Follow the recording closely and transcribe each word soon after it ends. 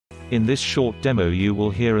In this short demo you will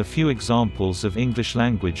hear a few examples of English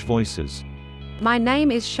language voices. My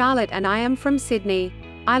name is Charlotte and I am from Sydney.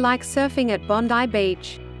 I like surfing at Bondi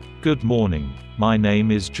Beach. Good morning. My name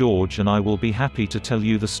is George and I will be happy to tell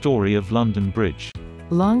you the story of London Bridge.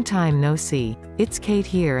 Long time no see. It's Kate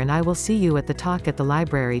here and I will see you at the talk at the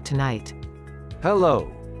library tonight. Hello.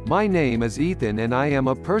 My name is Ethan and I am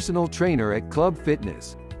a personal trainer at Club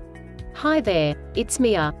Fitness. Hi there, it's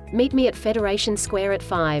Mia. Meet me at Federation Square at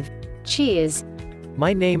 5. Cheers.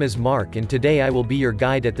 My name is Mark and today I will be your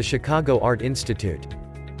guide at the Chicago Art Institute.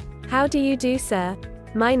 How do you do, sir?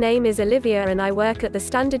 My name is Olivia and I work at the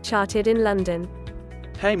Standard Chartered in London.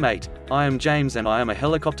 Hey mate, I am James and I am a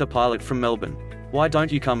helicopter pilot from Melbourne. Why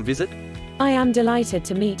don't you come visit? I am delighted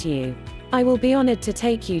to meet you. I will be honored to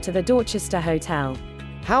take you to the Dorchester Hotel.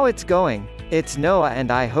 How it's going? It's Noah and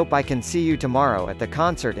I hope I can see you tomorrow at the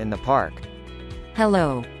concert in the park.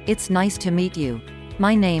 Hello, it's nice to meet you.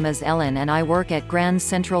 My name is Ellen and I work at Grand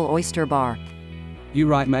Central Oyster Bar. You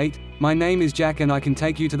right, mate. My name is Jack and I can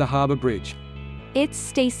take you to the Harbour Bridge. It's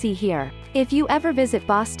Stacy here. If you ever visit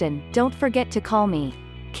Boston, don't forget to call me.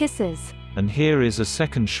 Kisses. And here is a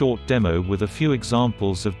second short demo with a few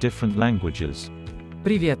examples of different languages.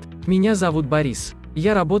 Привет, меня зовут Борис.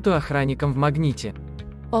 Я работаю охранником в Магните.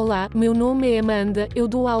 Olá, meu nome é Amanda, eu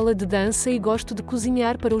dou aula de dança e gosto de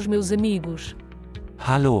cozinhar para os meus amigos.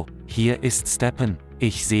 Hallo, hier ist Steppen.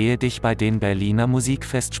 Ich sehe dich bei den Berliner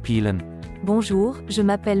Musikfestspielen. Bonjour, je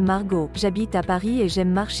m'appelle Margot, j'habite à Paris et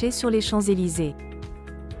j'aime marcher sur les Champs-Élysées.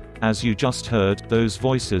 As you just heard, those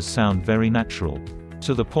voices sound very natural.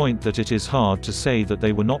 To the point that it is hard to say that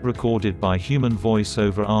they were not recorded by human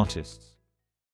voice-over artists.